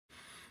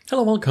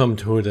Hello, welcome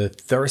to the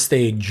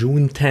Thursday,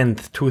 June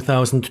 10th,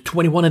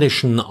 2021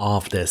 edition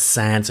of the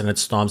SANS and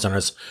Storm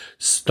Center's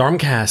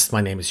Stormcast.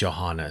 My name is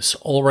Johannes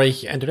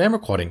Ulrich and today I'm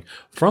recording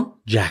from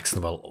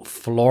Jacksonville,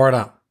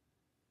 Florida.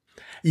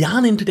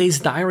 Jan in today's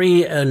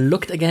diary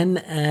looked again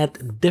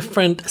at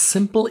different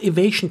simple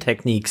evasion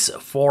techniques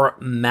for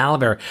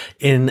malware.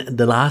 In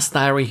the last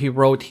diary he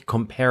wrote, he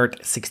compared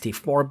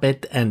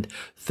 64-bit and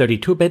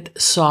 32-bit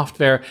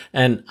software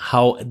and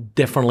how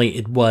differently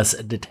it was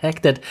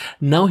detected.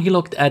 Now he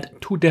looked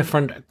at two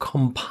different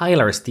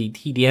compilers, the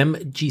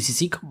TDM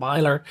GCC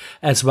compiler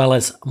as well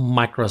as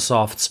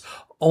Microsoft's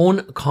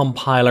own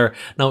compiler.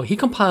 Now he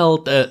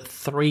compiled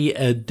three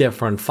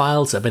different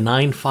files: a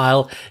benign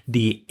file,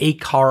 the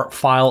ACAR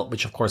file,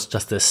 which of course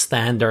just a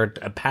standard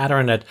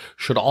pattern that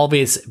should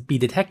always be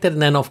detected,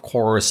 and then of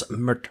course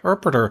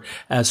Meterpreter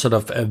as sort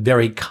of a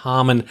very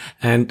common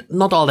and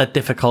not all that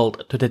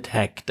difficult to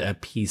detect a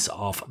piece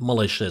of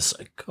malicious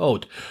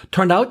code.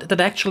 Turned out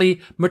that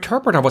actually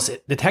Meterpreter was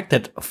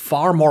detected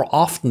far more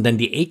often than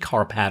the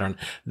ACAR pattern.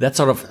 That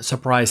sort of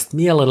surprised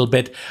me a little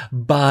bit,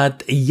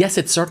 but yes,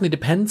 it certainly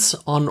depends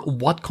on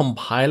what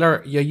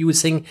compiler you're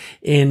using.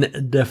 In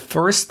the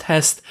first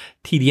test,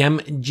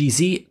 TDM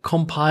GC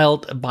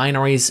compiled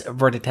binaries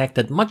were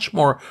detected much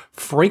more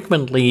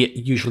frequently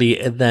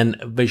usually than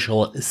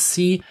Visual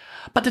C.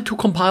 But the two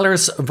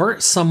compilers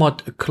were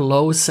somewhat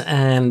close,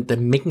 and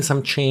making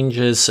some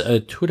changes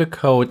to the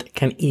code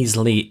can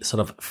easily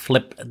sort of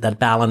flip that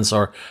balance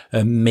or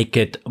make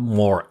it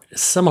more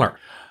similar.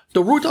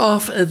 The root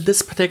of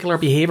this particular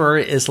behavior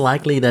is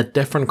likely that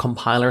different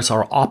compilers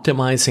are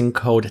optimizing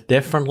code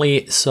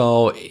differently.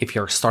 So if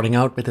you're starting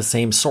out with the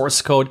same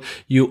source code,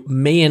 you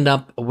may end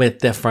up with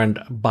different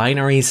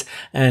binaries.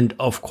 And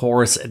of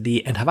course,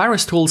 the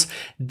antivirus tools,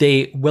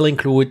 they will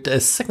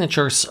include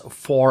signatures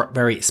for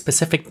very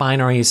specific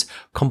binaries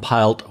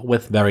compiled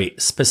with very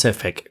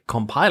specific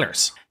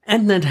compilers.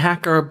 And an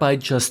attacker, by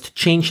just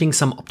changing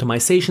some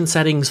optimization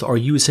settings or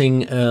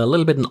using a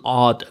little bit an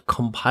odd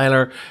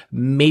compiler,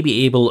 may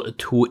be able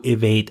to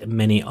evade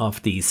many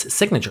of these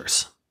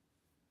signatures.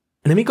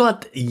 And then we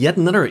got yet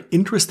another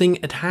interesting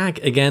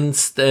attack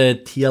against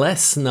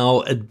TLS.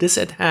 Now, this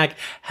attack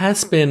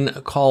has been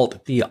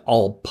called the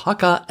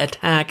ALPACA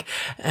attack,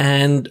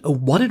 and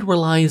what it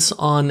relies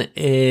on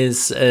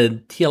is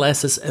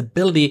TLS's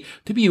ability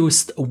to be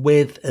used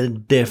with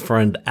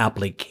different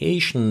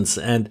applications.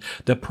 And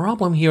the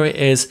problem here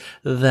is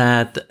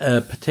that a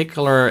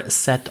particular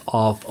set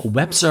of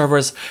web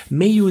servers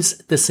may use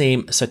the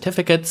same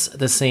certificates,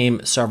 the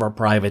same server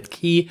private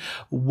key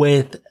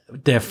with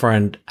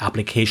different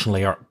application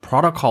layer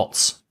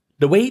protocols.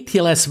 The way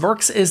TLS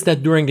works is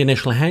that during the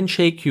initial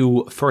handshake,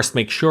 you first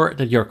make sure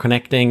that you're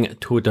connecting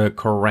to the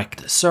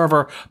correct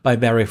server by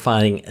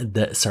verifying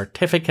the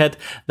certificate.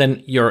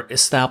 Then you're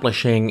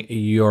establishing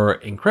your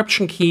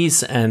encryption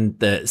keys and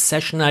the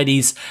session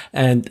IDs,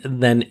 and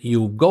then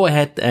you go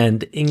ahead and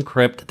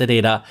encrypt the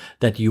data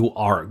that you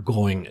are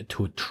going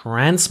to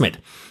transmit.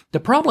 The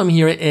problem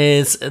here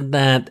is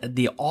that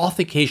the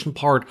authentication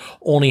part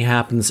only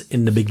happens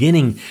in the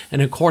beginning.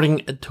 And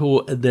according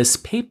to this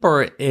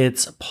paper,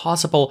 it's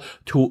possible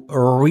to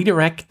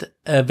redirect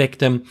a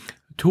victim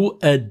to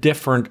a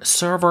different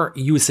server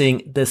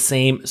using the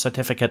same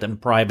certificate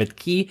and private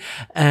key.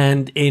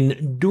 And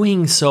in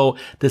doing so,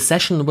 the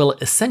session will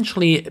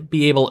essentially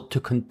be able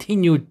to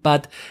continue,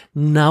 but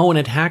now an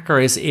attacker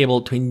is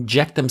able to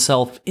inject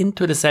himself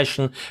into the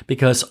session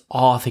because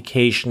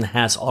authentication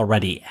has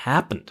already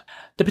happened.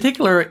 The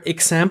particular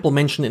example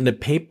mentioned in the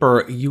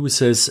paper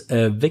uses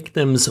a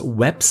victim's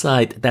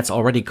website that's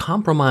already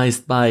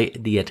compromised by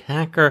the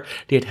attacker.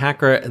 The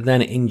attacker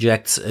then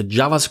injects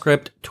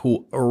JavaScript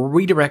to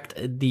redirect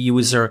the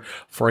user,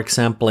 for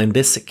example, in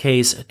this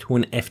case, to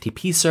an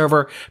FTP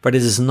server, but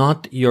this is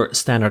not your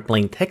standard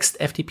plain text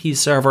FTP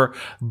server,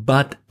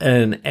 but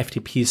an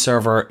FTP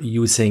server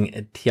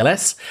using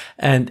TLS.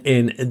 And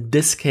in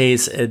this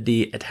case,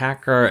 the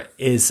attacker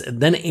is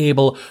then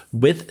able,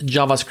 with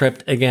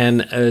JavaScript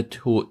again,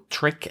 to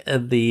trick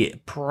the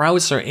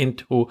browser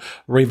into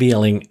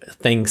revealing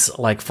things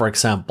like, for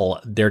example,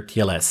 their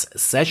TLS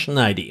session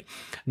ID.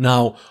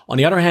 Now, on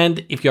the other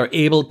hand, if you're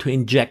able to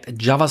inject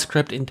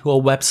JavaScript into a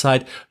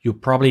website, you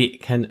probably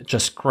can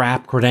just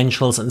grab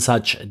credentials and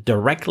such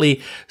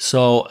directly.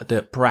 So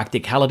the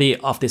practicality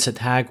of this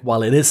attack,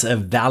 while it is a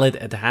valid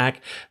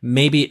attack,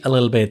 may be a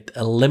little bit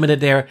limited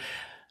there.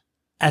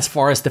 As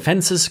far as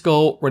defenses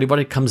go, really what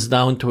it comes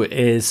down to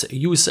is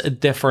use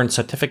different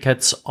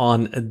certificates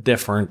on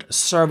different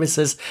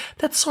services.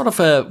 That's sort of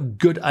a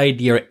good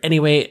idea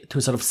anyway, to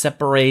sort of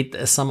separate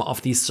some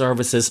of these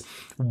services.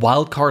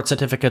 Wildcard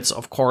certificates,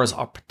 of course,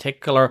 are a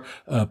particular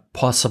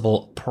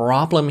possible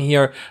problem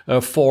here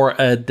for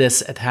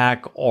this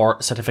attack, or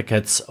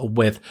certificates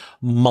with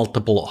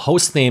multiple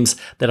host names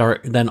that are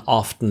then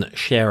often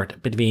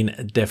shared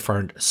between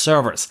different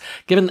servers.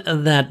 Given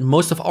that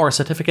most of our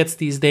certificates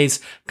these days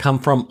come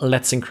from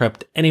Let's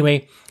Encrypt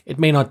anyway, it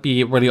may not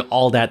be really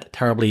all that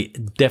terribly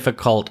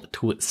difficult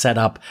to set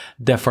up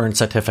different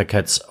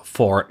certificates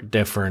for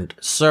different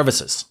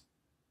services.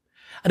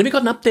 And we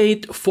got an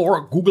update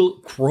for Google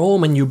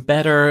Chrome, and you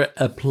better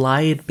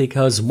apply it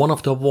because one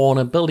of the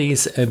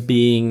vulnerabilities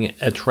being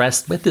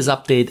addressed with this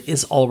update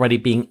is already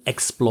being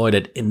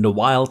exploited in the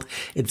wild.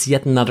 It's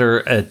yet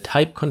another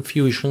type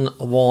confusion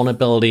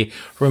vulnerability.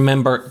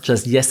 Remember,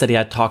 just yesterday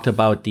I talked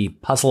about the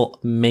puzzle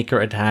maker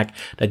attack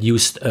that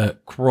used a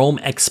Chrome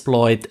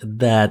exploit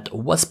that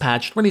was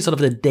patched really sort of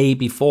the day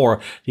before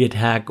the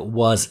attack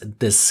was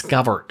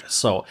discovered.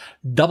 So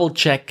double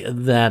check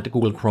that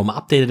Google Chrome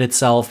updated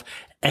itself,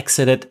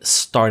 exit it,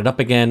 start it up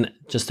again,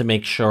 just to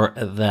make sure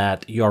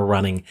that you're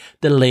running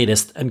the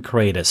latest and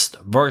greatest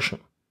version.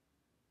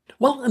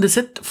 Well, and that's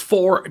it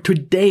for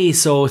today.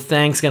 So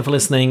thanks again for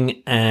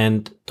listening,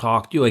 and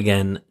talk to you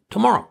again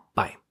tomorrow.